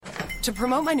To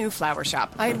promote my new flower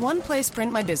shop, I had one place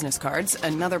print my business cards,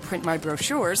 another print my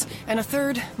brochures, and a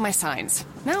third, my signs.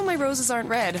 Now my roses aren't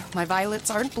red, my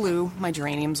violets aren't blue, my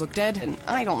geraniums look dead, and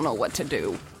I don't know what to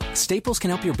do. Staples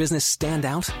can help your business stand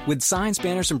out with signs,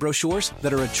 banners, and brochures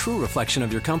that are a true reflection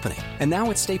of your company. And now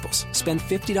at Staples, spend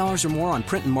 $50 or more on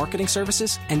print and marketing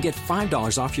services and get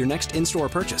 $5 off your next in-store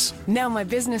purchase. Now my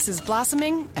business is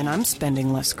blossoming, and I'm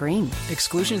spending less green.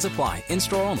 Exclusions apply.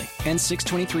 In-store only. Ends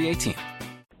 6/23/18.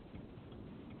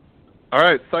 All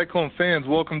right, Cyclone fans,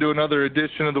 welcome to another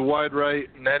edition of the Wide Right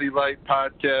Natty Light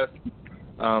podcast.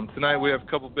 Tonight we have a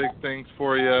couple big things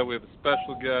for you. We have a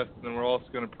special guest, and we're also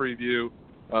going to preview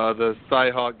the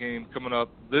Cy-Hawk game coming up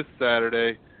this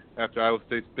Saturday after Iowa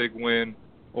State's big win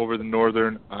over the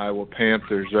Northern Iowa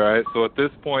Panthers. All right, so at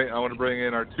this point, I want to bring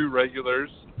in our two regulars.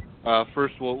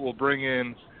 First, we'll bring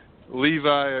in Levi.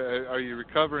 Are you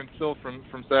recovering still from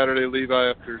Saturday,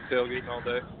 Levi, after tailgating all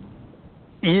day?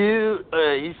 You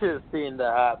should have seen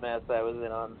the hot mess I was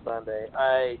in on Sunday.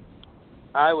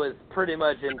 I was pretty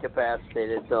much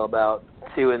incapacitated till about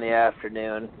 2 in the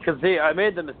afternoon. Because, see, I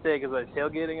made the mistake as I was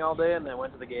tailgating all day and then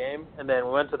went to the game, and then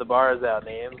we went to the bars out in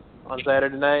Ames on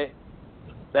Saturday night.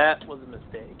 That was a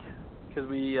mistake. Because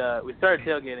we started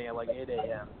tailgating at like 8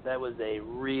 a.m. That was a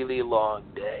really long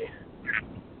day.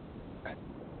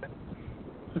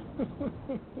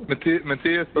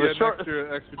 Matthias, you had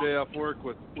an extra day off work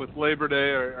with Labor Day.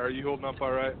 Are you holding up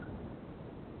all right?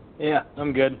 Yeah,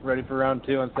 I'm good. Ready for round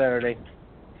 2 on Saturday.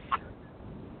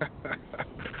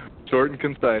 Short and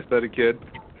concise, that a kid.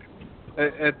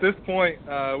 At this point,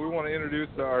 we want to introduce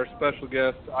our special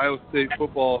guest, Iowa State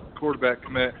football quarterback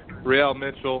commit, Real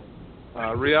Mitchell.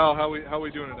 Real, how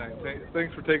we doing tonight?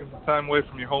 Thanks for taking some time away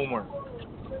from your homework.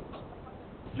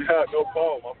 Yeah, no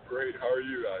problem. I'm great. How are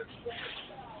you guys?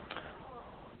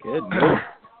 Good.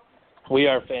 We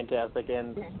are fantastic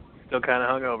and still kind of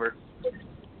hungover.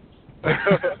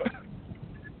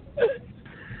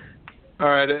 All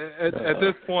right. At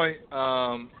this point,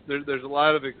 there's a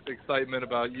lot of excitement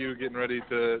about you getting ready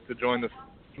to join the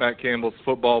Matt Campbell's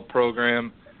football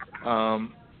program.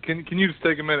 Can you just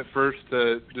take a minute first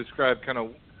to describe kind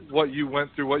of what you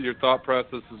went through, what your thought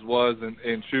process was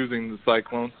in choosing the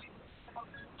Cyclones?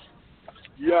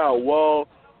 Yeah, well,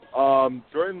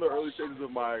 during the early stages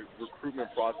of my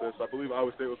recruitment process, I believe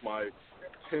Iowa State was my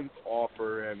 10th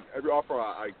offer, and every offer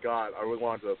I got, I really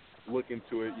wanted to look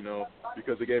into it,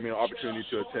 because it gave me an opportunity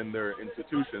to attend their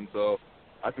institution, so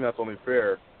I think that's only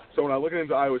fair. So when I looked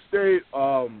into Iowa State,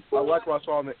 I liked what I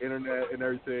saw on the internet and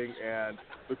everything, and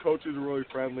the coaches were really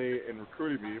friendly in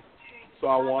recruiting me, so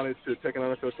I wanted to take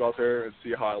another coach out there and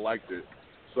see how I liked it.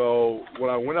 So when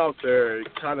I went out there, it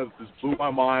kind of just blew my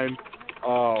mind,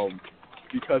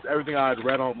 because everything I had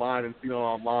read online and seen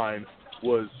online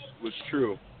was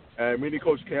true. And meeting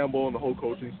Coach Campbell and the whole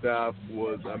coaching staff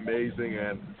was amazing,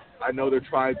 and I know they're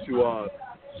trying to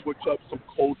switch up some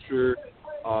culture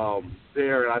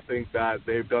there, and I think that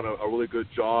they've done a really good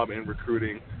job in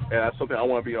recruiting, and that's something I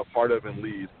want to be a part of and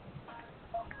lead.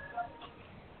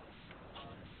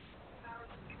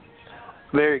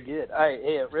 Very good.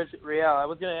 Hey, Real, I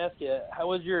was going to ask you, how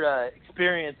was your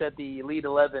experience at the Elite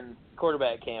 11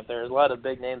 quarterback camp? There's a lot of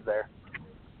big names there.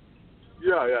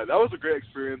 Yeah, that was a great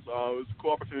experience. It was a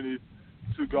cool opportunity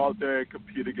to go out there and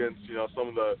compete against, some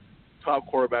of the top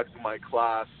quarterbacks in my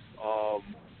class.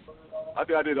 I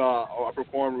think I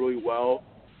performed really well.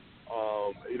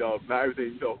 Not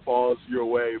everything, falls your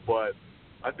way, but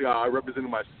I think I represented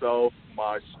myself,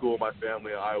 my school, my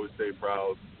family, and Iowa State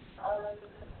proud.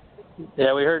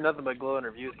 Yeah, we heard nothing but glowing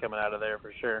reviews coming out of there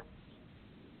for sure.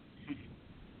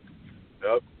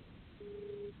 Yep.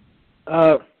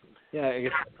 Yeah,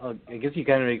 I guess you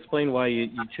kind of explained why you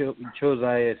chose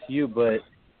ISU, but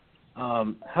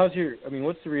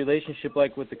what's the relationship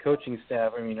like with the coaching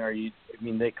staff?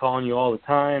 They calling you all the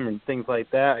time and things like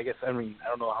that? I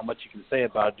don't know how much you can say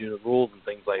about due to rules and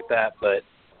things like that, but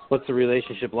what's the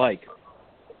relationship like?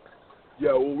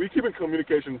 Yeah, well, we keep in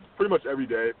communication pretty much every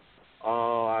day.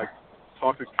 I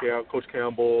talk to Coach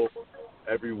Campbell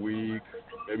every week,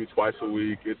 maybe twice a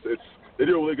week. They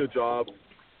do a really good job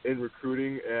in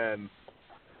recruiting, and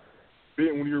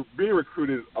when you're being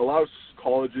recruited, a lot of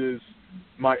colleges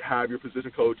might have your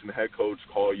position coach and the head coach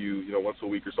call you, once a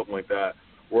week or something like that.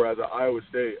 Whereas at Iowa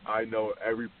State, I know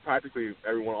practically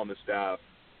everyone on the staff,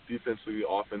 defensively,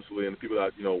 offensively, and the people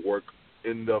that work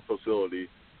in the facility,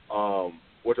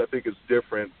 which I think is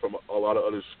different from a lot of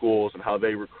other schools and how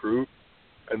they recruit.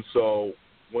 And so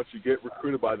once you get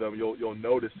recruited by them, you'll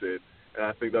notice it. And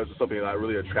I think that's just something that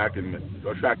really attracted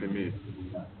me.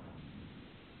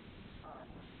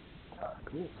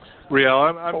 Cool. Real,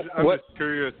 I'm just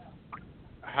curious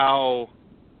how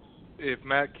if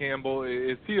Matt Campbell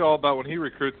is he all about when he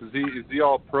recruits? Is he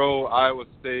all pro Iowa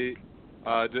State?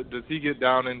 Does he get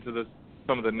down into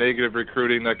some of the negative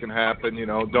recruiting that can happen? You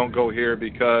know, don't go here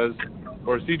because,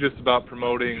 or is he just about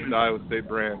promoting the Iowa State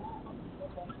brand?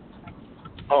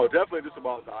 Oh, definitely just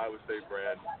about the Iowa State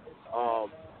brand.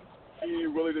 He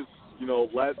really just,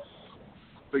 lets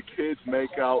the kids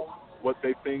make out what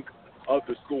they think of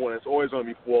the school, and it's always going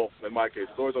to be, well, in my case,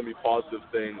 it's always going to be positive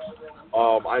things.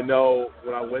 I know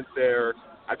when I went there,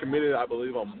 I committed, I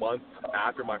believe, a month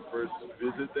after my first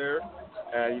visit there,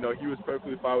 and, he was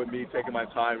perfectly fine with me taking my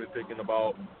time and thinking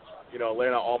about,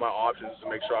 laying out all my options to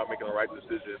make sure I'm making the right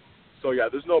decision. So, yeah,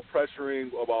 there's no pressuring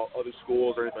about other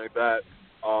schools or anything like that.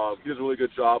 He does a really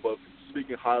good job of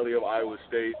speaking highly of Iowa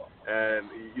State, and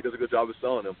he does a good job of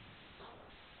selling them.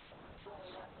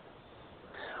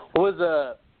 What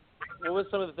was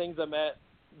some of the things that Matt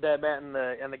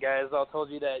and the guys all told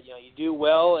you that you do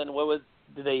well, and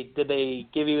did they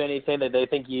give you anything that they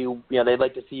think they'd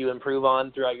like to see you improve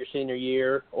on throughout your senior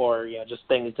year, or just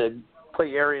things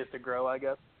areas to grow, I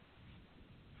guess?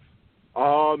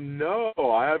 No,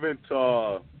 I haven't.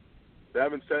 They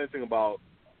haven't said anything about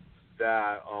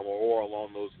that or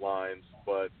along those lines.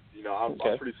 But I'm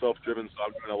pretty self-driven, so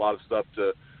I'm doing a lot of stuff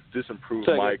to just improve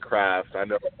my craft. I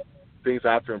know things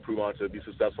I have to improve on to be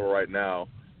successful right now.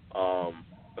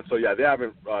 And so, yeah, they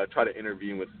haven't tried to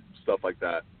intervene with stuff like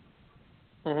that.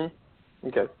 Mm-hmm.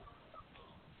 Okay.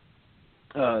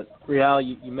 Real,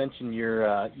 you mentioned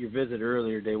your visit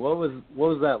earlier today. What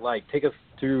was that like? Take us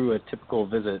through a typical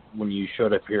visit when you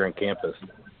showed up here on campus.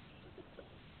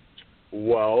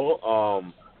 Well,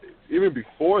 even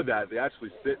before that, they actually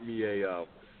sent me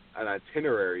an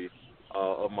itinerary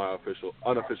of my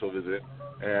unofficial visit,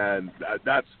 and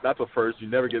that's a first. You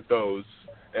never get those,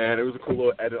 and it was a cool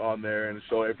little edit on there and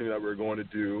show everything that we were going to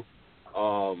do.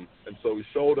 And so we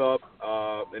showed up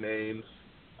in Ames,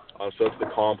 showed up to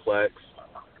the complex.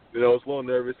 I was a little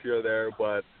nervous here or there,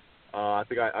 but I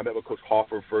think I met with Coach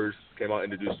Hoffer first, came out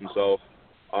and introduced himself.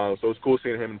 So it was cool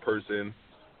seeing him in person.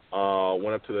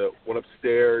 Went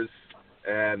upstairs,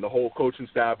 and the whole coaching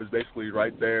staff is basically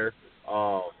right there.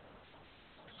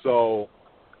 So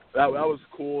that was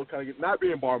cool, kind of not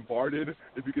being bombarded,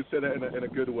 if you could say that in a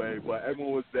good way, but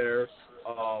everyone was there.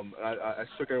 I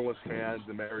shook everyone's hands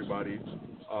and met everybody.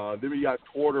 Then we got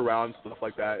toured around, stuff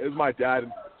like that. It was my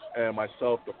dad and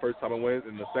myself the first time I went,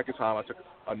 and the second time I took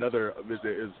another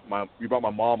visit we brought my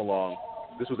mom along.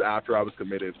 This was after I was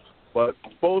committed. But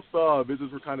both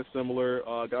visits were kind of similar.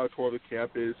 Got a tour of the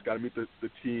campus, got to meet the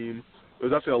team. There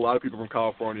was actually a lot of people from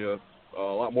California, a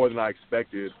lot more than I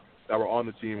expected, that were on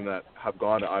the team and that have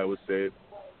gone to Iowa State.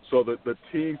 So the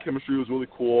team chemistry was really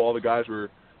cool. All the guys were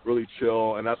really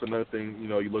chill, and that's another thing,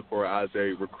 you look for as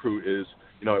a recruit is,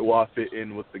 will I fit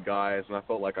in with the guys, and I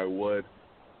felt like I would.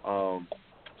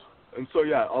 And so,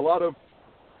 yeah, a lot of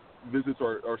visits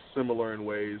are similar in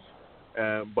ways,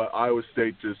 but Iowa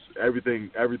State just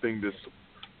everything just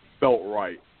felt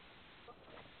right.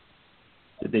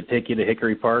 Did they take you to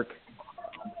Hickory Park?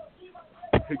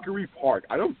 Hickory Park?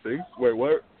 I don't think. Wait,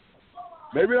 what?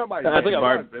 Maybe that might have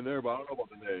been there, but I don't know about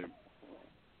the name.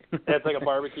 It's like a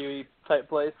barbecue type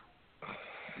place.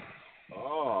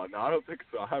 Oh, no, I don't think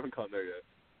so. I haven't gone there yet.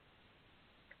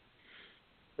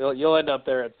 You'll end up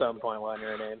there at some point while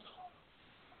you're in Ames.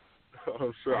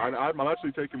 Oh, sure. I'm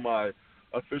actually taking my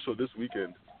official this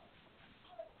weekend.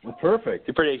 Well, perfect.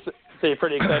 You're pretty excited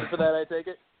for that, I take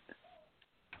it?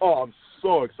 Oh, I'm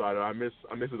so excited. I miss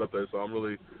it up there, so I'm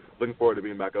really looking forward to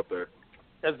being back up there.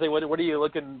 I'd say, what are you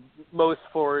looking most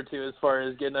forward to as far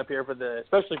as getting up here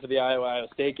especially for the Iowa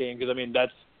State game? Because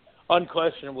that's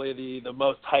unquestionably the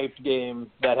most hyped game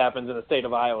that happens in the state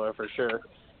of Iowa for sure.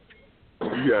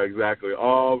 Yeah, exactly.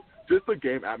 Just the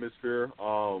game atmosphere.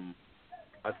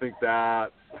 I think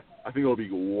it'll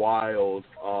be wild.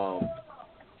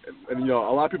 And a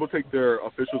lot of people take their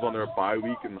officials on their bye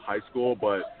week in high school,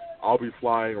 but I'll be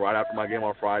flying right after my game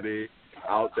on Friday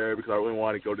out there because I really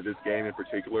want to go to this game in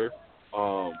particular.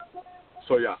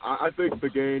 So, yeah, I think the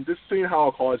game, just seeing how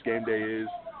a college game day is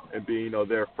and being,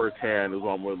 there firsthand is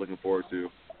what I'm really looking forward to.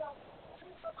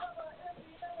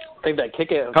 I think that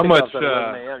kickoff at 11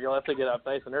 a.m. You'll have to get up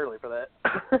nice and early for that.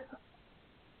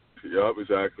 Yep,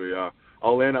 exactly, yeah.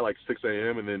 I'll land at 6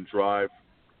 a.m. and then drive.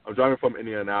 I'm driving from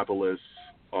Indianapolis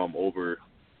over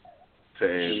to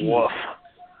Ames. Woof.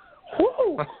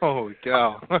 Woo! Oh,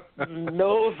 cow.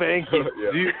 No, thank you.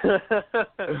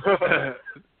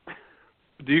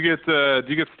 Do you get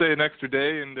to stay an extra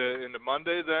day into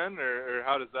Monday then, or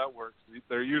how does that work?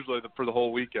 They're usually for the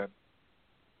whole weekend.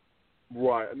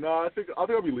 Right. No, I think I'll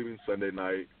be leaving Sunday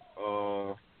night.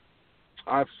 I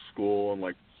have school in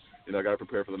I got to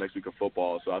prepare for the next week of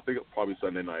football. So I think it's probably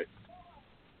Sunday night.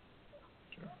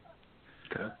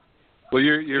 Okay. Well,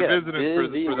 you're visiting for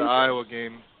the Iowa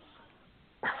game.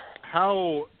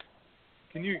 How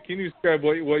can you describe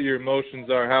what your emotions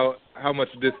are? How much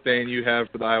disdain you have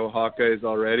for the Iowa Hawkeyes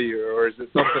already, or is it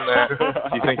something that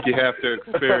you think you have to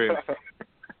experience?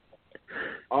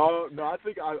 No, I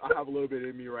think I have a little bit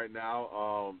in me right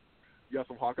now. You got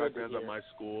some Hawkeye fans at my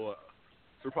school.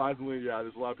 Surprisingly, yeah,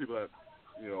 there's a lot of people that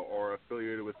are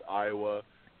affiliated with Iowa,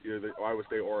 either Iowa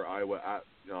State or Iowa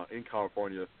in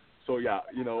California. So yeah,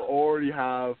 already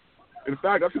have. In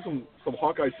fact, I've seen some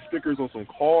Hawkeye stickers on some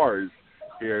cars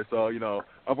here. So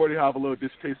I've already have a little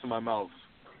distaste in my mouth.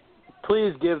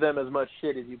 Please give them as much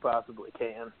shit as you possibly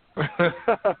can.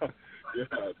 Yeah,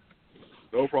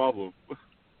 no problem.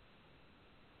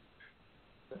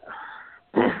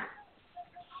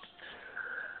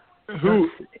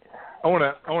 I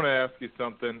want to ask you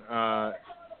something.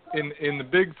 In the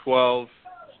Big 12,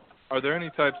 are there any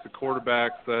types of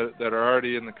quarterbacks that are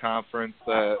already in the conference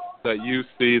that you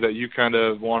see that you kind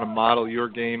of want to model your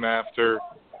game after,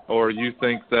 or you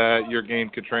think that your game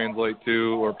could translate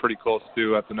to or pretty close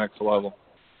to at the next level?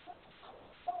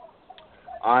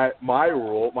 My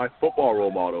football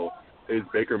role model is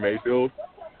Baker Mayfield.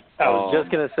 I was just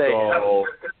gonna say. So,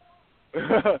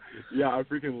 yeah, I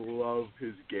freaking love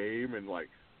his game and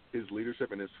his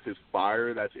leadership and his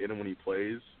fire that's in him when he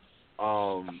plays.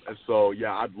 And so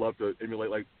yeah, I'd love to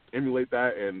emulate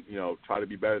that and try to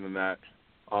be better than that.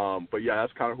 But yeah,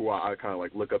 that's kind of who I kind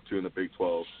of look up to in the Big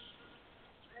 12.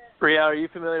 Brielle, are you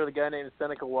familiar with a guy named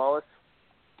Seneca Wallace?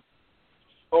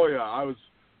 Oh yeah, I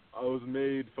was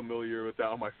made familiar with that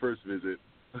on my first visit.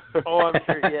 Oh, I'm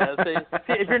sure. Yeah. See,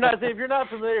 if you're not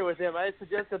familiar with him, I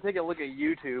suggest go take a look at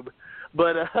YouTube.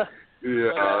 But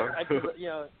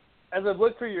yeah, as I've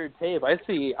looked through your tape, I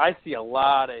see a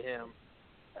lot of him.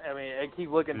 I mean, I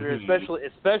keep looking through,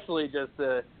 especially just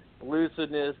the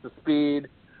lucidness, the speed.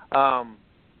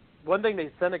 One thing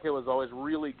that Seneca was always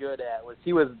really good at was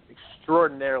he was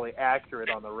extraordinarily accurate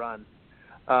on the run.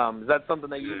 Is that something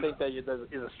that you think that is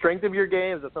a strength of your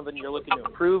game? Is that something you're looking to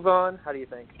improve on? How do you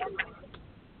think?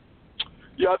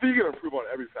 Yeah, I think you can improve on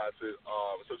every facet,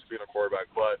 especially being a quarterback.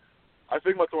 But I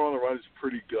think my throwing on the run is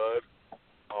pretty good.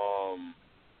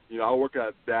 I work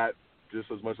at that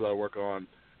just as much as I work on,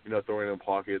 throwing in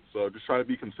pockets. So just try to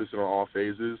be consistent on all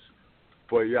phases.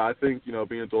 But yeah, I think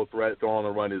being a dual threat, throwing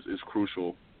on the run is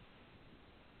crucial.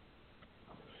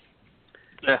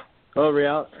 Yeah. Oh,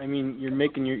 Real, I mean, you're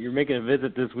making a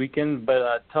visit this weekend,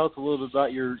 but tell us a little bit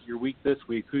about your week this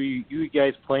week. Who you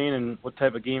guys playing, and what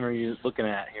type of game are you looking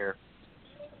at here?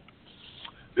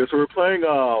 Yeah, so we're playing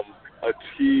a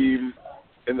team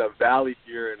in the Valley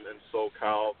here in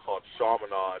SoCal called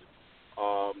Chaminade.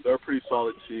 They're a pretty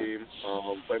solid team.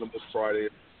 Playing them this Friday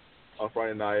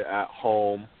night at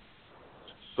home.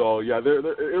 So yeah,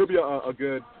 it'll be a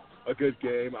good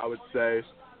game, I would say.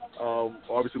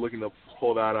 Obviously looking to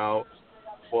pull that out,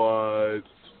 but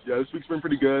yeah, this week's been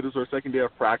pretty good. This is our second day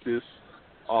of practice.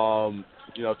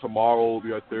 Tomorrow will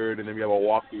be our third, and then we have a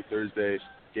walkthrough Thursday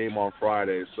game on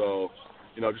Friday. So,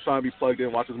 just trying to be plugged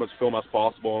in, watch as much film as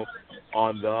possible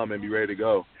on them, and be ready to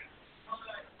go.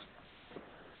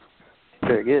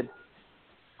 Very good.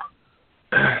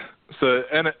 So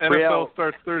NFL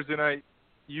starts Thursday night.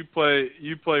 You play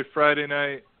Friday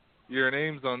night. You're in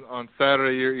Ames on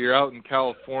Saturday. You're out in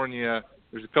California.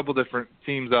 There's a couple different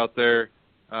teams out there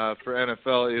for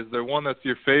NFL. Is there one that's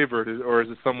your favorite, or is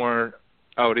it somewhere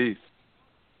out east?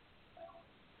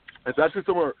 It's actually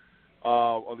somewhere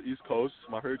on the East Coast.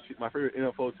 My favorite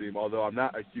NFL team, although I'm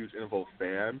not a huge NFL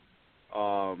fan,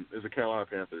 is the Carolina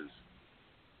Panthers.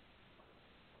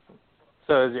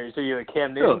 So you're a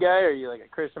Cam Newton guy, or are you like a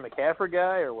Christian McCaffrey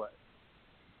guy, or what?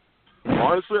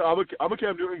 Honestly, I'm a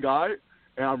Cam Newton guy,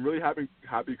 and I'm really happy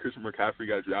Christian McCaffrey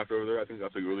got drafted over there. I think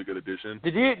that's a really good addition.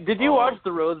 Did you watch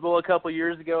the Rose Bowl a couple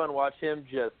years ago and watch him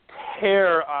just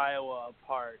tear Iowa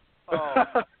apart? Oh.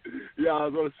 Yeah, I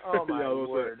was going to say. Oh my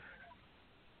word.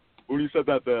 When you said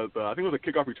that, I think it was a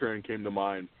kickoff return came to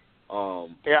mind.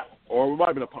 Yeah. Or it might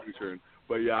have been a punt return.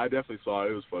 But yeah, I definitely saw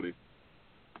it. It was funny.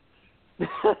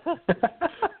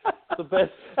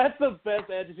 That's the best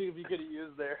adjective you could have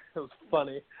used there. It was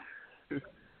funny.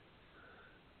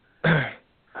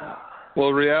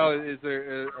 Well, Real,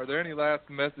 are there any last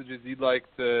messages you'd like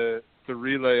to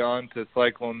relay on to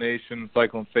Cyclone Nation,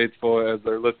 Cyclone Faithful, as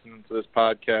they're listening to this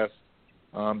podcast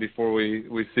before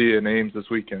we see you in Ames this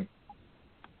weekend?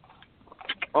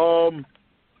 I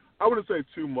wouldn't say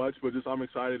too much, but just I'm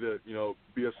excited to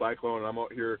be a Cyclone, and I'm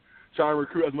out here trying to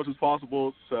recruit as much as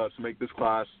possible to make this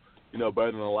class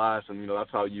better than the last, and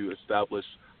that's how you establish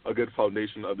a good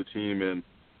foundation of the team and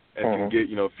can get,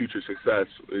 future success,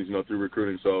 through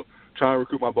recruiting. So trying to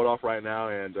recruit my butt off right now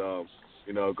and,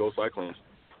 go Cyclones.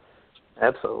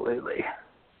 Absolutely.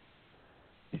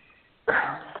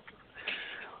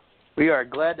 We are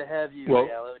glad to have you, let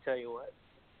me tell you what.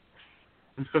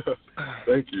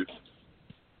 Thank you.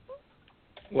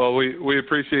 Well, we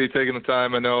appreciate you taking the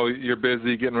time. I know you're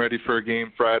busy getting ready for a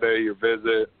game Friday, your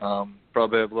visit.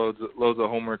 Probably have loads of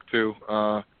homework too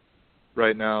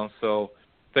right now. So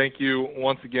thank you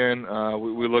once again.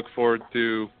 We look forward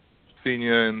to seeing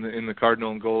you in the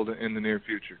Cardinal and Gold in the near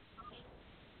future.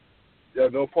 Yeah,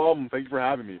 no problem. Thank you for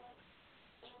having me.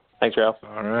 Thanks, Ralph.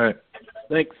 All right.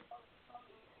 Thanks.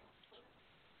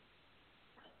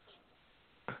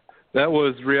 That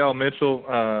was Real Mitchell,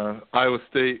 Iowa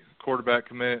State quarterback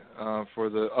commit for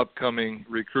the upcoming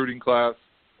recruiting class.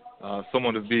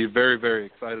 Someone to be very, very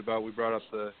excited about. We brought up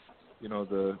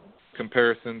the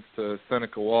comparisons to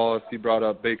Seneca Wallace. He brought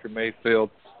up Baker Mayfield.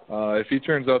 If he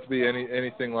turns out to be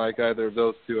anything like either of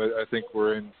those two, I think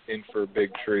we're in for a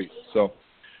big treat. So,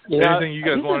 anything you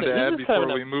guys wanted to add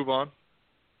before we move on?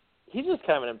 He's just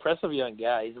kind of an impressive young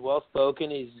guy. He's well spoken.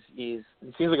 He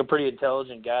seems like a pretty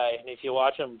intelligent guy, and if you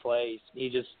watch him play, he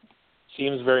just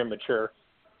seems very mature.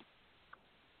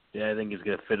 Yeah, I think he's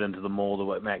going to fit into the mold of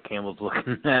what Matt Campbell's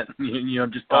looking at.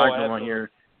 Just talking to him on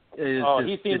here.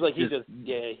 He seems like he's just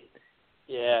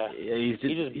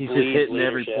hitting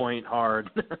every point hard.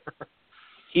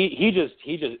 he just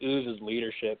oozes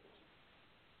leadership.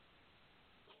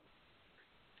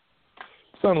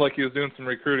 Sounded like he was doing some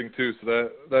recruiting too, so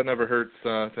that never hurts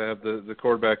to have the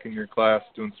quarterback in your class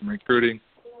doing some recruiting.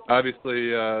 Obviously,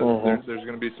 there's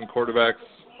going to be some quarterbacks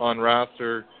on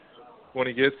roster when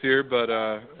he gets here, but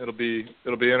it'll be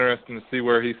interesting to see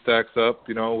where he stacks up.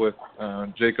 With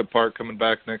Jacob Park coming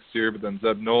back next year, but then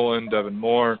Zeb Nolan, Devin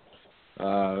Moore,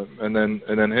 and then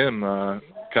him,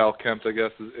 Kyle Kempt, I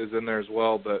guess, is in there as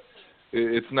well. But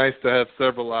it's nice to have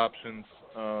several options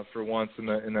for once in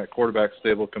that quarterback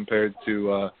stable compared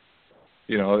to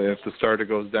if the starter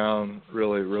goes down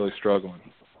really, really struggling.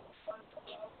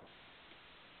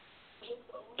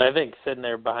 I think sitting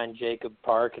there behind Jacob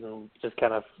Park and just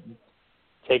kind of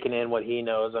taking in what he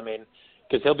knows. I mean,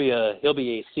 because he'll be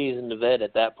a seasoned vet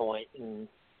at that point, and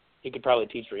he could probably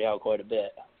teach Real quite a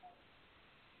bit.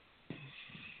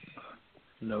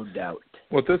 No doubt.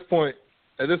 Well, at this point,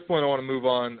 I want to move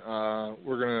on.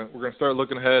 We're gonna start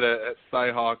looking ahead at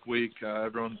Cy-Hawk Week,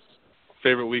 everyone's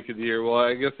favorite week of the year. Well,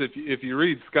 I guess if you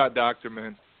read Scott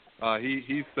Docterman,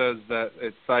 he says that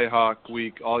it's Cy-Hawk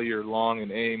Week all year long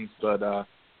in Ames, but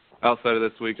outside of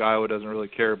this week, Iowa doesn't really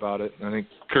care about it. I think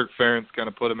Kirk Ferentz kind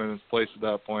of put him in his place at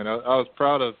that point. I was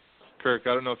proud of Kirk.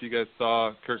 I don't know if you guys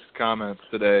saw Kirk's comments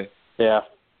today. Yeah.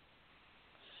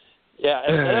 Yeah,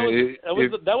 and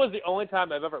that was the only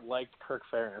time I've ever liked Kirk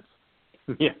Ferentz.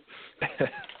 Yeah.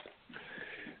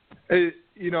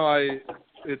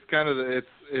 It's kind of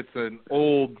it's an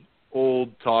old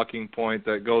talking point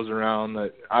that goes around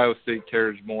that Iowa State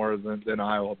cares more than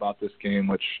Iowa about this game,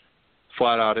 which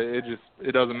flat out it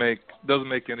doesn't make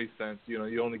any sense.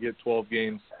 You only get 12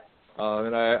 games,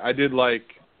 and I did like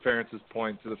Ferentz's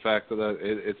point to the fact that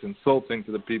it's insulting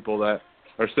to the people that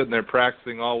are sitting there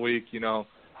practicing all week.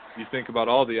 You think about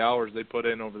all the hours they put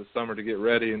in over the summer to get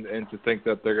ready, and to think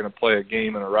that they're going to play a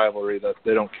game in a rivalry that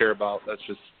they don't care about. That's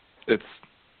just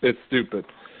it's stupid.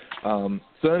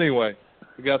 So anyway,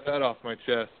 we got that off my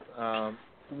chest.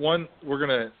 One, we're going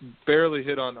to barely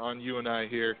hit on you and I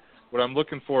here. What I'm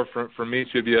looking for from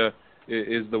each of you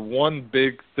is the one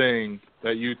big thing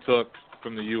that you took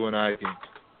from the UNI game.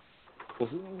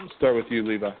 We'll start with you,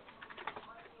 Levi.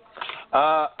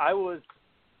 I was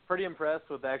pretty impressed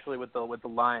with the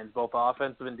Lions, both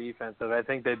offensive and defensive. I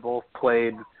think they both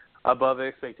played above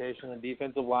expectation. The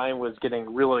defensive line was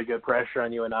getting really good pressure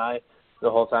on UNI the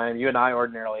whole time. UNI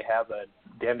ordinarily have a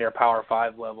damn near Power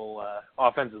 5 level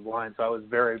offensive line, so I was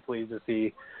very pleased to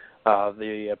see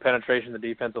the penetration the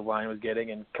defensive line was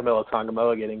getting, and Camilo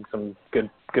Tongamoa getting some good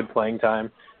playing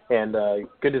time, and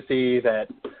good to see that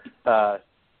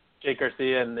Jake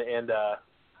Garcia and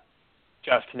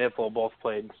Josh Kniffel both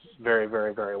played very,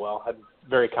 very, very well. I'm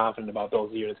very confident about those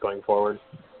units going forward.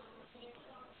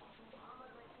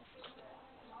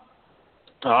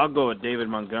 I'll go with David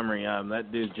Montgomery.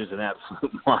 That dude's just an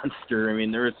absolute monster. I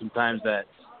mean, there were some times that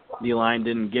the line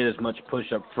didn't get as much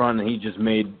push up front, and he just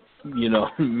made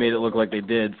it look like they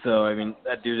did. So, I mean,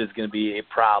 that dude is going to be a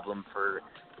problem for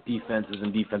defenses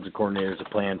and defensive coordinators to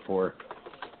plan for.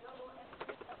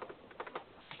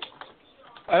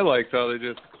 I liked how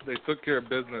they took care of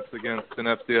business against an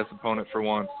FCS opponent for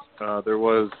once. There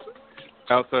was,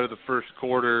 outside of the first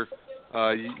quarter,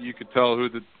 You could tell who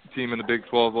the team in the Big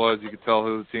 12 was. You could tell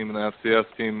who the team in the FCS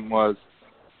team was.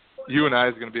 UNI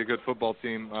is going to be a good football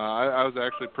team. I was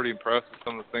actually pretty impressed with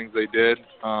some of the things they did.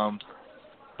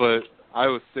 But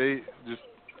Iowa State just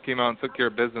came out and took care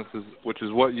of business, which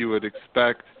is what you would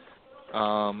expect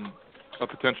a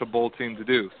potential bowl team to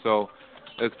do. So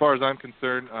as far as I'm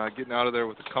concerned, getting out of there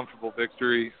with a comfortable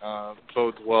victory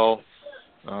bodes well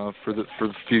for the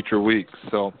future weeks.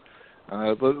 So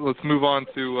let's move on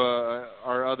to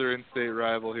our other in-state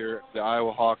rival here, the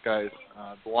Iowa Hawkeyes.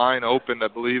 The line opened, I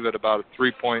believe, at about a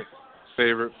 3-point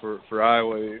favorite for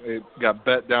Iowa. It got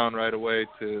bet down right away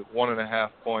to 1.5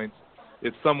 points.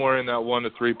 It's somewhere in that 1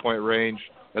 to 3 point range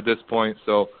at this point.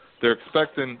 So they're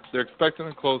expecting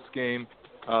a close game.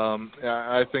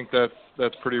 I think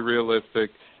that's pretty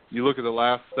realistic. You look at the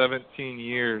last 17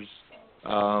 years,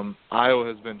 Iowa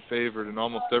has been favored in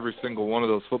almost every single one of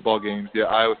those football games. Yeah,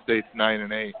 Iowa State's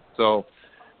 9-8. So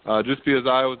just because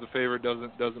Iowa's the favorite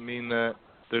doesn't mean that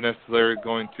they're necessarily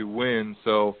going to win.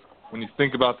 So when you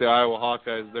think about the Iowa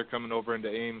Hawkeyes, they're coming over into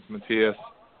Ames, Matthias.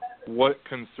 What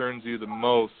concerns you the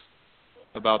most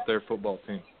about their football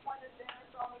team?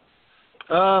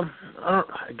 I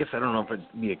guess I don't know if it'd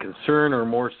be a concern or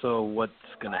more so what's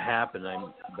going to happen.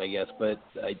 I guess, but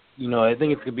I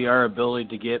think it's going to be our ability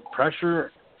to get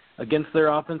pressure against their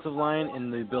offensive line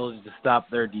and the ability to stop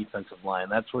their defensive line.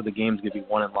 That's where the game's going to be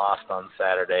won and lost on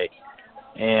Saturday.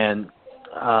 And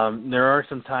there are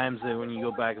some times that when you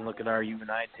go back and look at our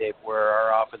UNI tape where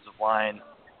our offensive line,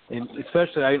 and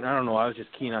especially I don't know, I was just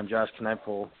keen on Josh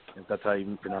Kneipel, if that's how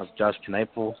you pronounce Josh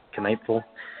Kneipel.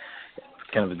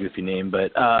 Kind of a goofy name,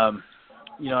 but I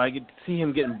could see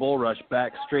him getting bull rushed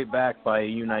straight back by a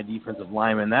UNI defensive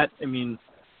lineman.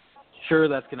 Sure,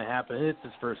 that's going to happen. It's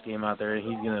his first game out there, and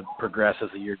he's going to progress as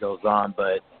the year goes on.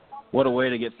 But what a way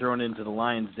to get thrown into the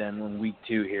Lions' den in week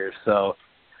 2 here. So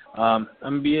I'm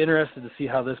going to be interested to see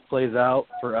how this plays out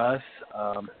for us.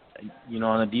 On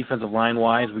the defensive line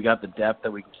wise, we got the depth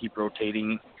that we can keep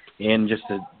rotating in just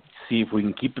to see if we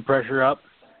can keep the pressure up.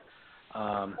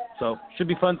 So should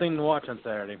be a fun thing to watch on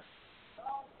Saturday.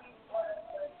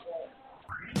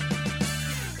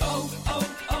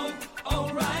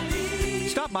 O'Reilly.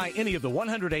 Stop by any of the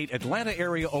 108 Atlanta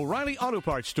area O'Reilly Auto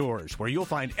Parts stores where you'll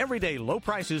find everyday low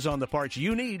prices on the parts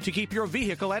you need to keep your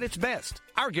vehicle at its best.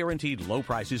 Our guaranteed low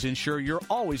prices ensure you're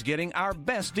always getting our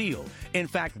best deal. In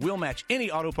fact, we'll match any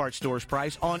auto parts store's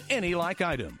price on any like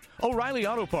item. O'Reilly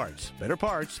Auto Parts. Better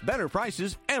parts, better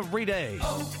prices every day.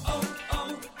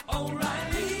 O'Reilly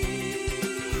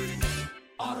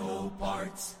Auto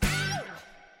Parts.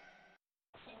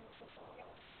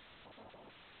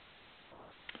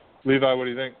 Levi, what do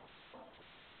you think?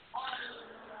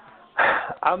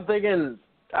 I'm thinking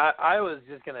I was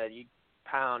just going to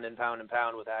pound and pound and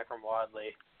pound with Akram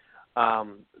Wadley.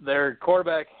 Their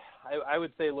quarterback, I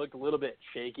would say, looked a little bit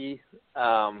shaky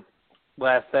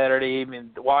last Saturday. I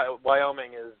mean,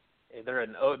 Wyoming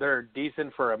they're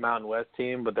decent for a Mountain West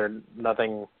team, but they're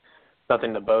nothing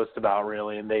to boast about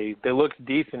really. And they looked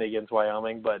decent against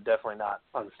Wyoming, but definitely not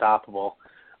unstoppable.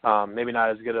 Maybe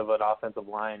not as good of an offensive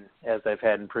line as they've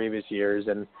had in previous years.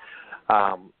 And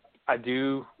I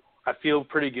feel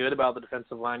pretty good about the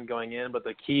defensive line going in, but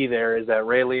the key there is that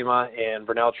Ray Lima and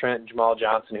Vernell Trent and Jamal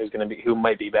Johnson, who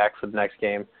might be back for the next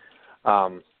game,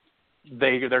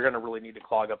 they're going to really need to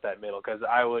clog up that middle because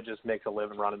Iowa just makes a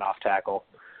living running off tackle.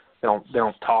 They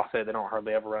don't toss it. They don't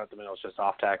hardly ever run at the middle. It's just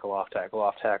off tackle, off tackle,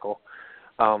 off tackle.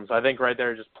 So I think right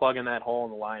there, just plugging that hole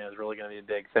in the line is really going to be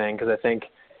a big thing because I think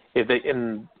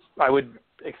I would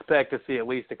expect to see at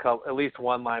least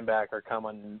one linebacker come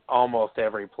on almost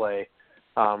every play,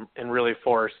 and really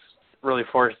force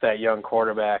that young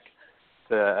quarterback,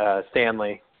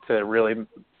 Stanley, to really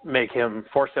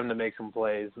force him to make some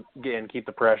plays and keep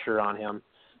the pressure on him.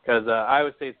 Because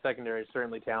Iowa State's secondary is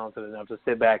certainly talented enough to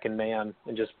sit back and man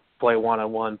and just play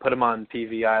one-on-one, put him on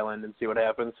PV Island and see what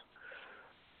happens.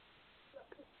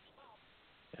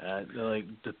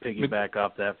 To piggyback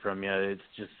off that from you, it's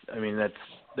just,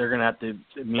 they're going to have to,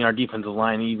 our defensive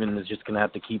line even is just going to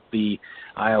have to keep the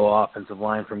Iowa offensive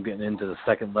line from getting into the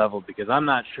second level because I'm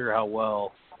not sure how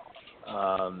well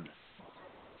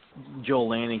Joel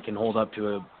Lanning can hold up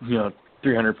to a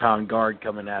 300-pound guard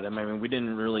coming at him. We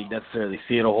didn't really necessarily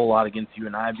see it a whole lot against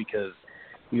UNI because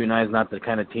UNI is not the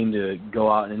kind of team to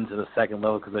go out into the second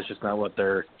level because that's just not what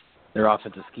their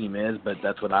offensive scheme is, but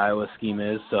that's what Iowa's scheme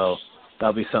is. So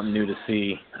that'll be something new to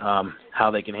see how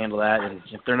they can handle that. And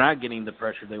if they're not getting the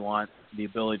pressure they want, the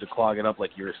ability to clog it up,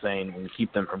 like you were saying, and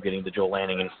keep them from getting to Joel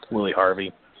Lanning and Willie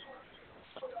Harvey.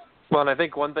 Well, and I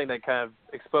think one thing that kind of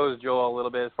exposed Joel a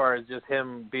little bit as far as just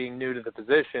him being new to the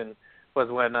position was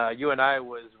when UNI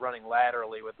was running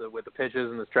laterally with the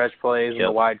pitches and the stretch plays and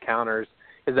the wide counters.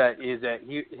 Is that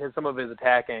some of his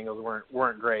attack angles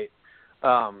weren't great.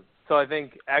 So I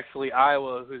think actually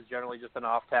Iowa, who's generally just an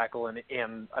off tackle and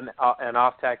an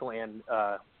off tackle and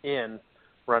in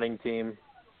running team,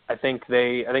 I think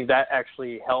that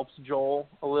actually helps Joel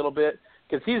a little bit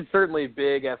because he's certainly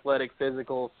big, athletic,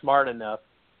 physical, smart enough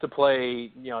to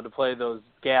play those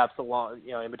gaps along,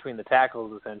 in between the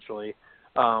tackles essentially.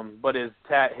 But his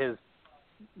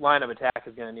line of attack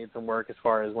is going to need some work as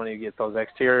far as when he gets those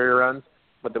exterior runs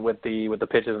with the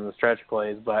pitches and the stretch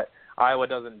plays. But Iowa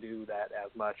doesn't do that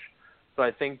as much. So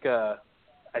I think the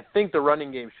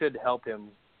running game should help him.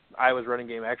 Iowa's running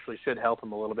game actually should help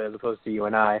him a little bit as opposed to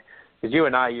UNI, because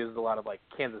UNI uses a lot of like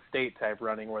Kansas State type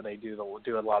running where they do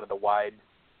a lot of the wide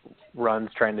runs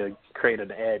trying to create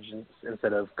an edge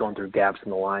instead of going through gaps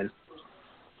in the line.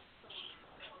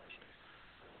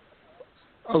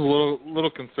 I was a little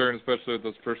concerned, especially with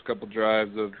those first couple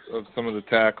drives of some of the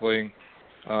tackling.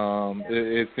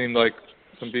 It seemed like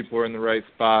some people were in the right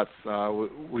spots.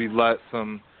 We let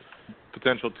some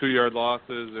potential 2-yard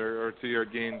losses or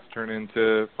 2-yard gains turn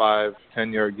into 5,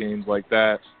 10-yard gains like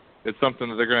that. It's something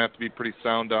that they're going to have to be pretty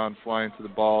sound on flying to the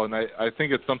ball, and I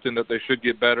think it's something that they should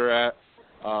get better at.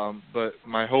 But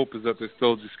my hope is that they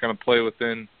still just kind of play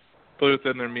within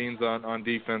their means on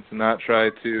defense and not try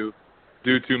to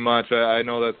do too much. I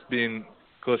know that's being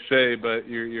cliche, but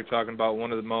you're talking about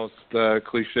one of the most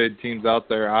cliched teams out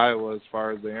there, Iowa, as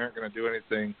far as they aren't going to do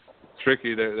anything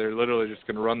tricky. They're literally just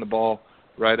going to run the ball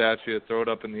right at you, throw it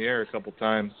up in the air a couple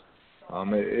times.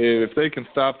 If they can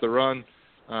stop the run,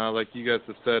 like you guys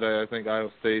have said, I think Iowa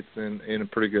State's in a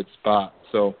pretty good spot.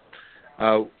 So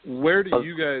where do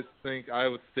you guys think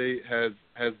Iowa State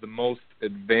has the most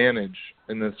advantage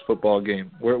in this football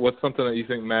game? What's something that you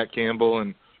think Matt Campbell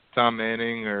and Tom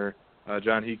Manning or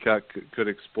John Heacock could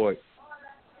exploit?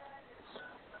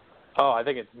 Oh, I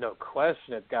think it's no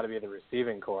question it's got to be the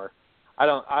receiving core.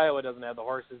 Iowa doesn't have the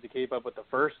horses to keep up with the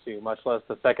first two, much less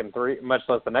the second three, much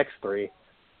less the next three.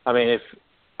 I mean,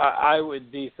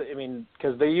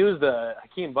 because they used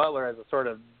Hakeem Butler as a sort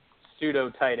of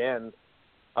pseudo tight end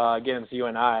against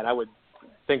UNI, and I would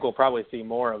think we'll probably see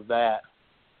more of that.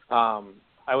 I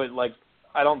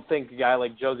don't think a guy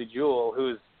like Josie Jewell,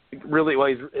 who's really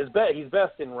he's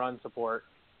best in run support,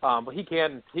 but he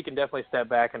can definitely step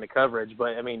back into coverage.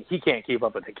 But I mean, he can't keep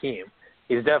up with Hakeem.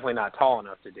 He's definitely not tall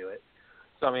enough to do it.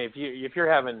 So I mean, if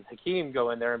you're having Hakeem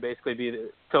go in there and basically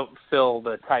fill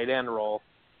the tight end role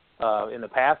in the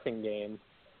passing game,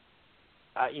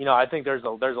 I think there's a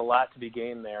lot to be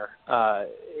gained there.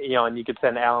 And you could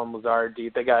send Alan Lazard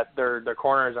deep. They got their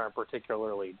corners aren't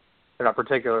particularly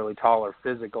tall or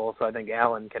physical, so I think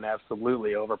Allen can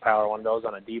absolutely overpower one of those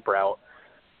on a deep route.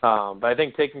 But I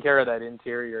think taking care of that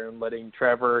interior and letting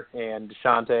Trevor and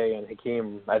DeShante and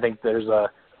Hakeem, I think there's a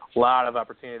lot of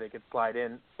opportunity they could slide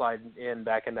in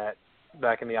back in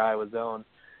the Iowa zone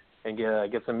and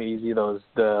get some easy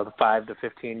the 5 to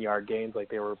 15 yard gains like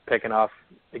they were picking off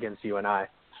against UNI.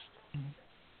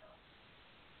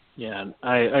 Yeah,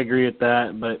 I agree with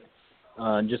that, but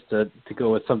just to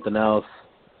go with something else,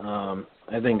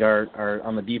 I think our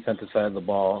on the defensive side of the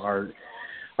ball, our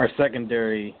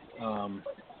secondary,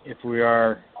 if we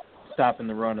are stopping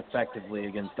the run effectively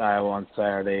against Iowa on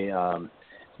Saturday,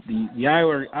 the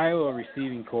Iowa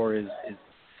receiving core is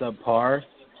subpar,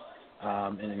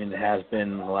 and I mean it has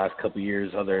been the last couple of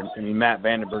years. Matt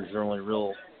Vandenberg's their only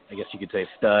real, I guess you could say,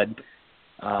 stud.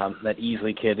 That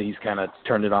Easley kid, he's kind of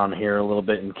turned it on here a little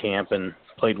bit in camp and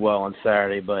played well on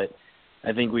Saturday, but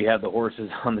I think we have the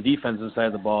horses on the defensive side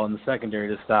of the ball in the secondary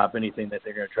to stop anything that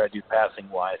they're going to try to do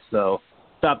passing-wise. So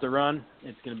stop the run.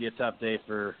 It's going to be a tough day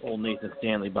for old Nathan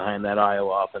Stanley behind that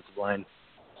Iowa offensive line.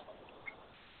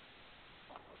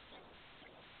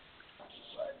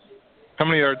 How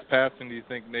many yards passing do you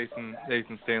think Nathan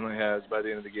Stanley has by the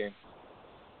end of the game?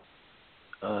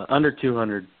 Under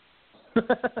 200.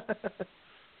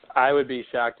 I would be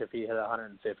shocked if he hit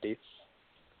 150.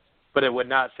 But it would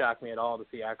not shock me at all to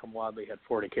see Akram Wadley had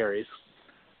 40 carries.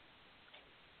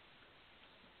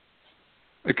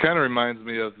 It kind of reminds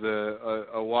me of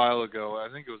a while ago. I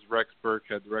think it was the Rex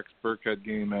Burkhead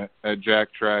game at Jack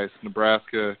Trice.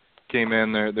 Nebraska came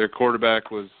in. Their quarterback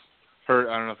was hurt.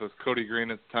 I don't know if it was Cody Green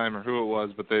at the time or who it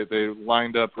was, but they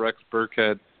lined up Rex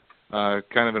Burkhead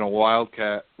kind of in a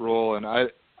wildcat role, and I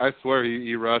swear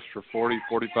he rushed for 40,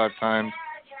 45 times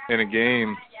in a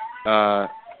game.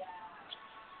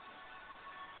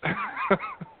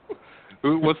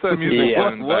 What's that music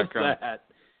playing in the background?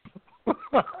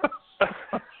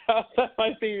 That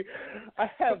might be. I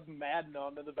have Madden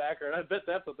on in the background. I bet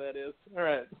that's what that is. All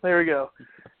right, there we go.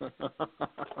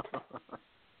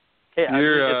 Hey,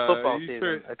 it's football season,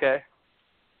 sure? Okay?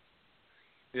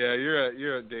 Yeah,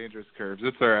 you're at dangerous curves.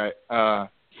 It's all right.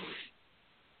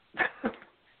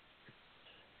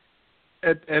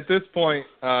 At this point,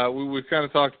 we've kind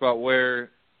of talked about where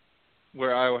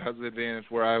Iowa has the advantage,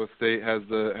 where Iowa State has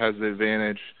the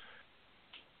advantage.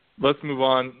 Let's move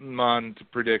on to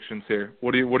predictions here.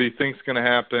 What do you think's going to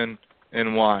happen,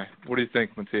 and why? What do you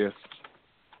think, Matthias?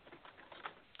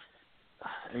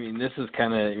 I mean, this is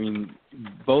kind of. I mean,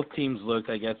 both teams looked.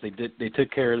 I guess they took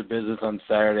care of the business on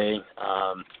Saturday.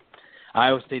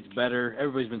 Iowa State's better.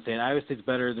 Everybody's been saying Iowa State's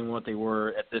better than what they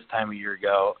were at this time a year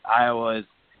ago. Iowa is.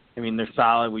 I mean, they're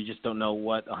solid. We just don't know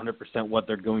 100% what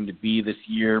they're going to be this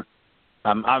year.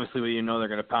 Obviously, they're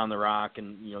going to pound the rock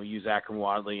and use Akron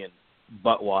Wadley and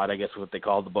Buttwad, I guess is what they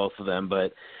called the both of them.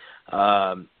 But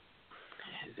I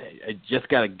just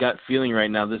got a gut feeling right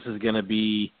now this is going to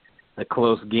be a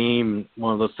close game,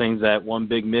 one of those things that one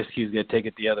big miscue is going to take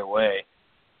it the other way.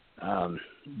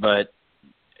 But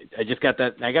I just got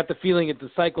that. I got the feeling it's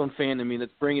the Cyclone fan in me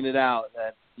that's bringing it out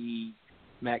that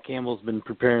Matt Campbell's been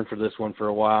preparing for this one for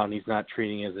a while, and he's not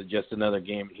treating it as just another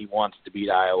game. He wants to beat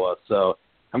Iowa. So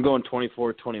I'm going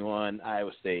 24-21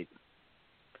 Iowa State.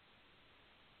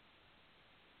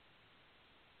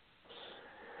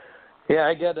 Yeah,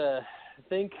 I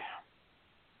think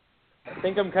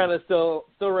I'm kind of still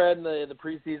riding the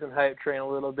preseason hype train a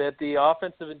little bit. The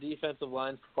offensive and defensive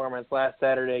line's performance last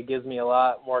Saturday gives me a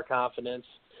lot more confidence.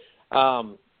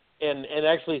 And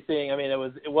actually seeing, I mean,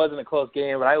 it wasn't a close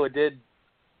game, but Iowa did.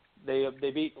 They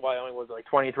beat Wyoming, was it like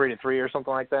 23-3 or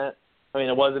something like that? I mean,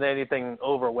 it wasn't anything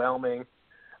overwhelming.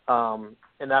 And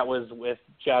that was with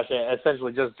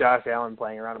essentially just Josh Allen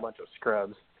playing around a bunch of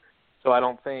scrubs. So I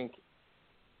don't think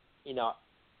Iowa's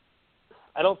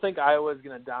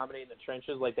going to dominate in the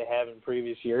trenches like they have in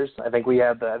previous years. I think we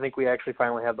actually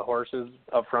finally have the horses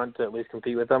up front to at least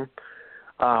compete with them.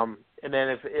 And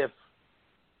then if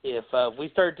we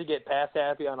start to get pass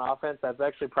happy on offense, that's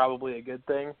actually probably a good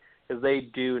thing because they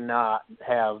do not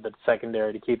have the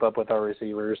secondary to keep up with our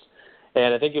receivers.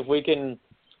 And I think if we can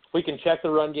check the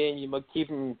run game, you keep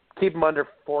them under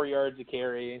 4 yards a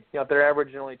carry. If they're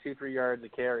averaging only 2-3 yards a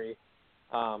carry,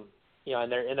 and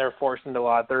they're forced into a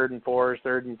lot of 3rd and 4s,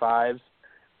 3rd and 5s.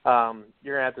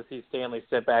 You're gonna have to see Stanley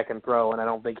sit back and throw, and I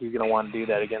don't think he's gonna want to do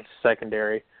that against the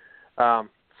secondary. So I'm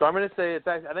gonna say I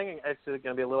think it's actually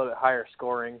gonna be a little bit higher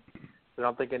scoring. I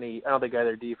don't think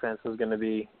either defense is gonna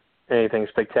be anything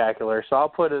spectacular. So I'll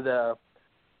put it. I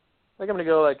think I'm gonna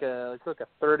go like a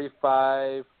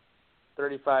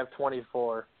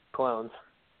 35-24 Clones.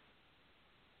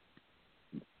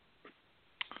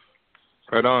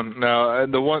 Right on. Now,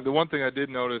 the one thing I did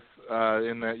notice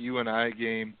in that UNI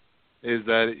game is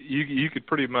that you could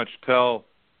pretty much tell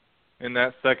in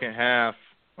that second half,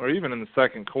 or even in the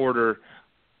second quarter,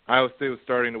 Iowa State was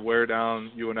starting to wear down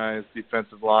UNI's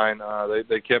defensive line.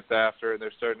 They kept after it.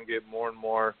 They're starting to get more and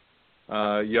more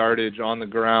yardage on the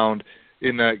ground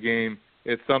in that game.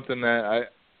 It's something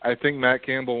that I think Matt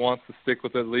Campbell wants to stick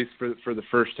with at least for the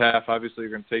first half. Obviously,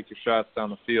 you're going to take your shots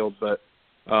down the field, but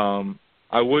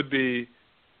I would be,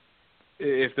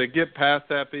 if they get past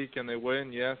that peak and they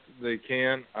win, yes, they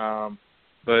can.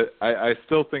 But I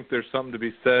still think there's something to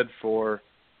be said for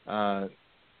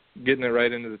getting it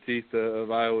right into the teeth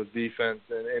of Iowa's defense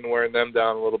and wearing them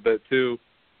down a little bit too,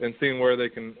 and seeing where they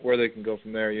can go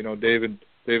from there. David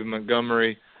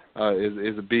Montgomery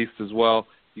is a beast as well.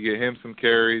 You get him some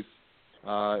carries,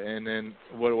 and then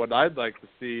what I'd like to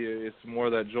see is some more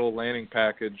of that Joel Lanning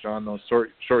package on those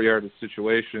short yardage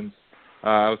situations.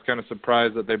 I was kind of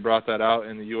surprised that they brought that out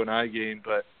in the UNI game,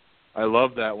 but I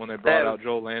love that when they brought out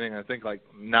Joel Lanning. I think like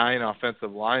 9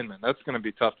 offensive linemen. That's going to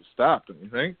be tough to stop, don't you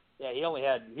think? Yeah, they only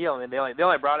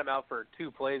brought him out for 2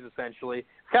 plays essentially.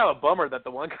 It's kind of a bummer that the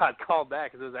one got called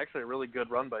back because it was actually a really good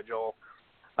run by Joel.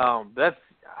 I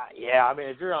mean,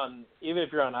 if you're on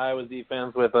Iowa's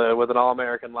defense with an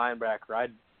All-American linebacker,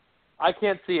 I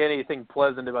can't see anything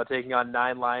pleasant about taking on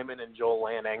 9 linemen and Joel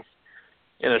Lanning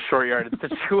in a short yardage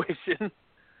situation.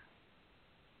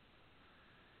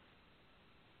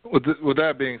 With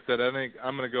that being said, I think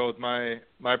I'm going to go with my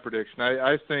prediction.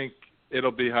 I think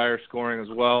it'll be higher scoring as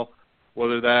well,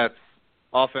 whether that's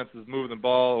offenses moving the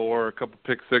ball or a couple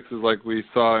pick sixes like we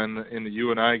saw in the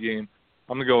UNI game.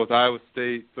 I'm going to go with Iowa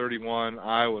State 31,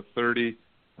 Iowa 30.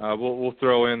 We'll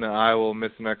throw in that Iowa will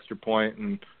miss an extra point,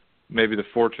 and maybe the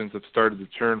fortunes have started to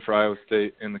turn for Iowa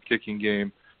State in the kicking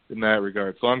game in that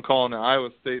regard. So I'm calling it Iowa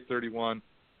State 31,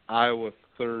 Iowa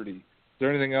 30. Is there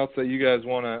anything else that you guys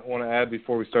want to add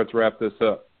before we start to wrap this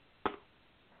up?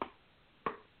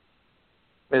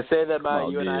 They say that my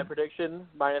UNI prediction,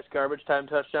 minus garbage time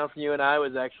touchdown from UNI,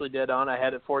 was actually dead on. I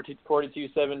had it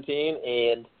 42-17,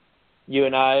 and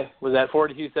UNI was at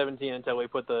 42-17 until we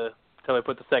put the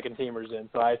second teamers in.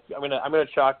 So I'm gonna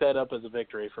chalk that up as a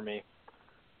victory for me.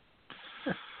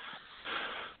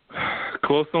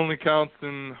 Close only counts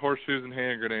in horseshoes and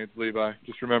hand grenades, Levi.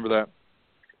 Just remember that.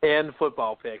 And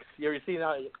football picks. You see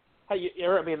how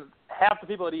half the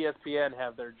people at ESPN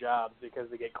have their jobs because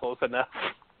they get close enough.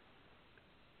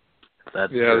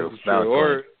 That's true. That's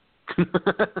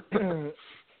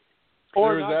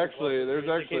true. There's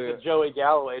actually Joey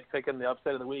Galloway picking the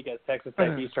upset of the week at Texas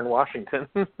Tech Eastern Washington.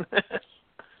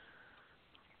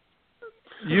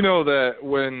 You know that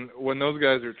when those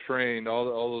guys are trained, all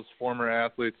those former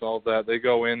athletes, all that, they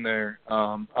go in there.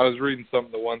 I was reading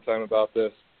something the one time about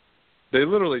this. They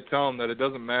literally tell them that it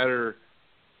doesn't matter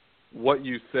what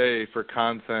you say for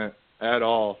content at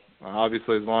all.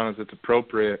 Obviously, as long as it's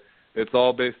appropriate, it's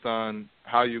all based on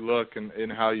how you look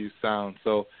and how you sound.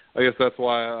 So I guess that's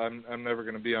why I'm never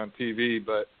going to be on TV.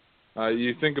 But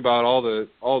you think about all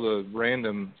the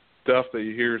random stuff that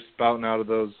you hear spouting out of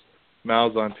those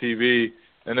mouths on TV.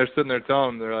 And they're sitting there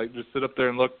telling them, they're like, just sit up there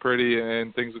and look pretty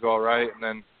and things will go all right. And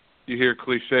then you hear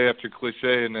cliche after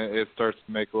cliche and it starts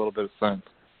to make a little bit of sense.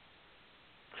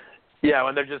 Yeah,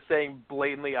 when they're just saying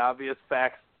blatantly obvious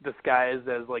facts disguised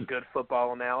as like good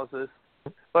football analysis.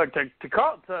 Look, to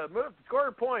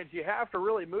score points, you have to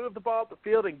really move the ball up the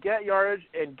field and get yardage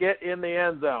and get in the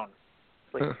end zone.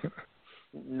 Like,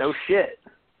 no shit.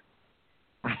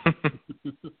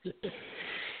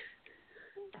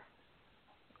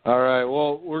 All right.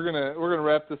 Well, we're gonna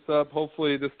wrap this up.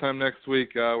 Hopefully, this time next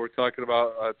week, we're talking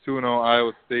about a 2-0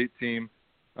 Iowa State team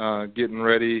getting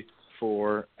ready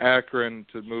for Akron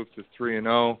to move to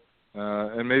 3-0,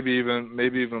 and maybe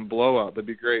even blowout. That'd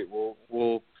be great.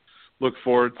 We'll look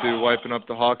forward to wiping up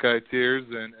the Hawkeye tears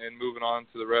and moving on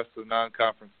to the rest of the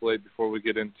non-conference slate before we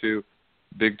get into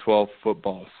Big 12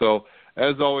 football. So,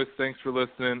 as always, thanks for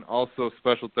listening. Also,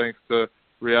 special thanks to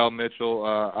Real Mitchell,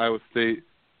 Iowa State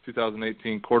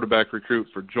 2018 quarterback recruit,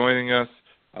 for joining us.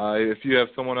 If you have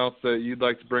someone else that you'd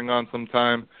like to bring on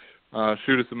sometime,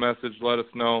 shoot us a message, let us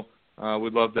know.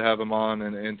 We'd love to have them on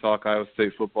and talk Iowa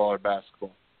State football or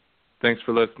basketball. Thanks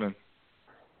for listening.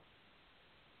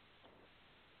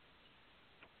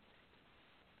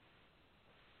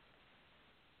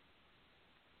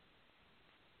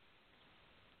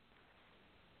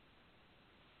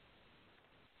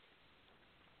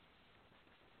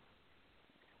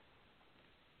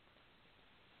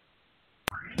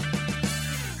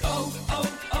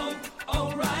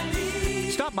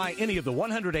 Stop by any of the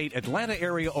 108 Atlanta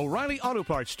area O'Reilly Auto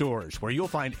Parts stores, where you'll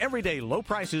find everyday low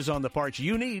prices on the parts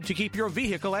you need to keep your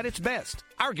vehicle at its best.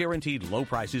 Our guaranteed low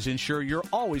prices ensure you're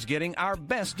always getting our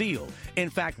best deal. In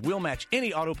fact, we'll match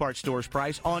any auto parts store's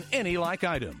price on any like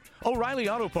item. O'Reilly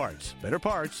Auto Parts. Better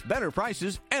parts, better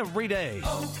prices every day.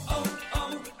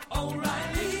 O'Reilly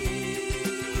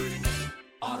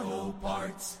Auto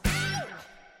Parts.